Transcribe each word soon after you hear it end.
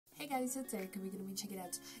guys, it's Erika. We're gonna be checking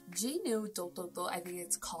out JINU Do. I think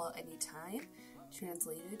it's Call Anytime,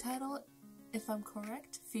 translated title, if I'm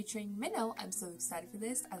correct, featuring Minho. I'm so excited for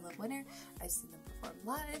this. I love Winner. I've seen them perform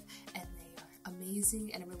live, and they are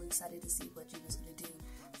amazing. And I'm really excited to see what JINU's gonna do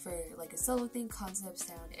for like a solo thing, concept,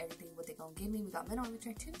 sound, everything. What they gonna give me? We got Minho on the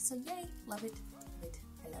track too, so yay! Love it, love it,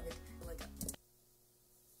 I love it. Oh my god.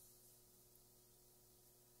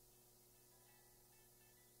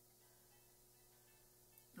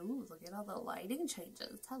 Ooh, look at all the lighting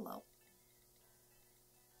changes. Hello.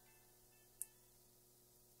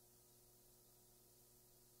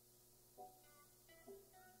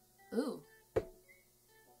 Ooh.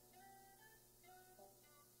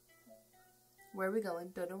 Where are we going?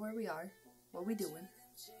 Don't know where we are. What are we doing?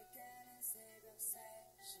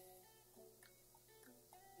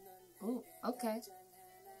 Ooh, okay.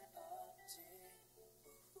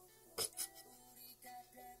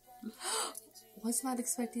 Was not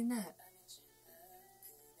expecting that.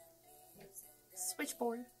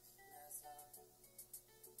 Switchboard.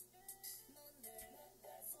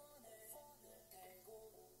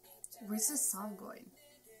 Where's this song going?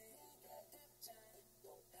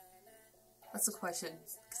 That's the question,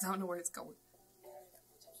 because I don't know where it's going.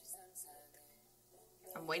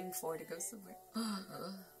 I'm waiting for it to go somewhere.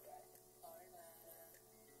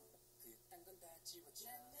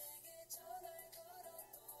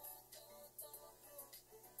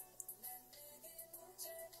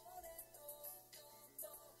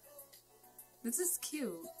 This is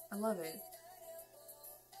cute. I love it.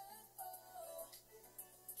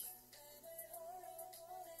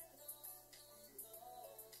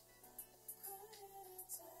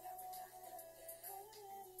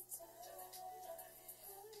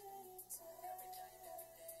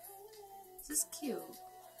 This is cute.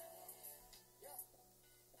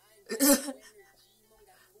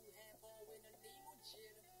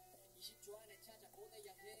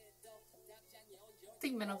 I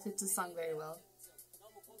think Minho fits the song very well.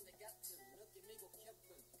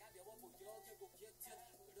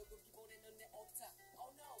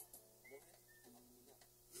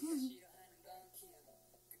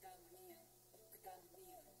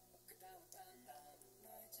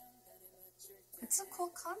 It's a cool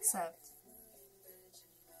concept.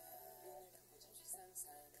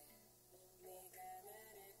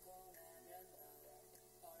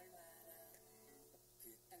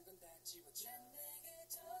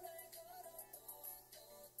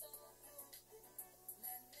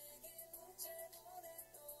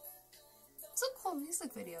 It's a cool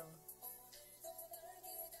music video.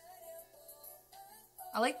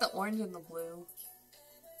 I like the orange and the blue.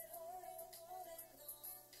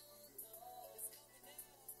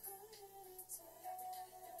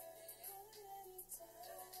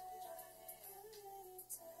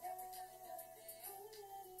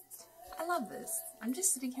 I love this. I'm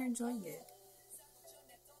just sitting here enjoying it.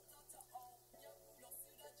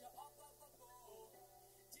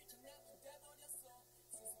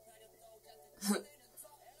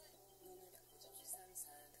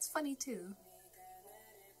 It's funny too.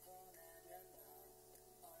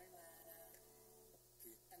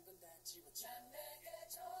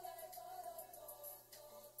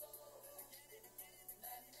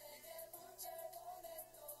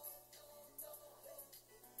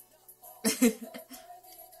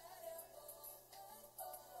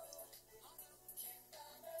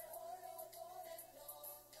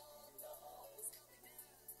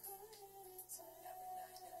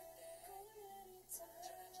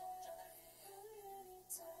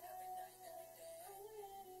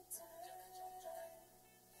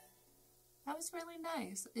 That was really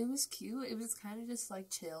nice. It was cute. It was kind of just like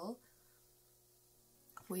chill.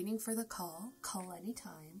 Waiting for the call. Call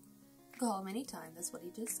anytime. Call him anytime. That's what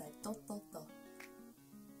he just said. Do.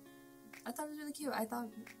 I thought it was really cute. I thought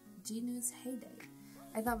JINU's heyday.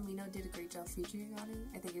 I thought Minho did a great job featuring on it.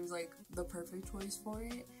 I think it was like the perfect choice for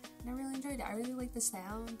it. And I really enjoyed it. I really liked the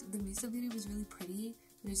sound. The music video was really pretty.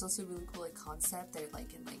 There's also a really cool like concept. They're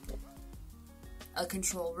like in like a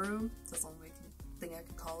control room. That's the only thing I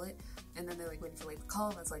could call it. And then they're like waiting for like the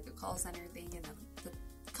call. That's like a call center thing. And then the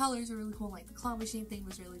colors are really cool. Like the claw machine thing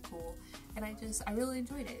was really cool. And I really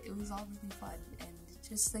enjoyed it. It was all really fun. And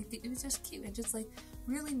just like it was just cute and just like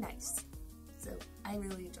really nice. So I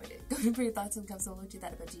really enjoyed it. Go ahead and put your thoughts and comments below. What you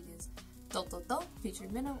thought about JINU's Do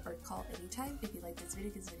featuring Minho or Call Anytime. If you like this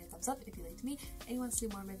video, give this video a thumbs up. If you liked me and you want to see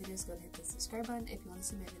more of my videos, go ahead and hit the subscribe button. If you want to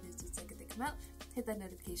see my videos the second they come out, hit that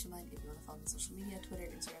notification button. If you want to follow me on social media, Twitter,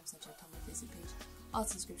 Instagram, Snapchat, Tumblr, Facebook page, all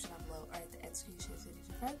subscription down below or at the end screen, share this video with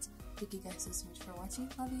your friends. Thank you guys so much for watching.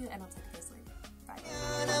 Love you, and I'll talk to you guys later. Bye.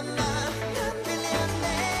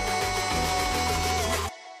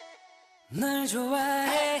 널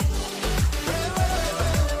좋아해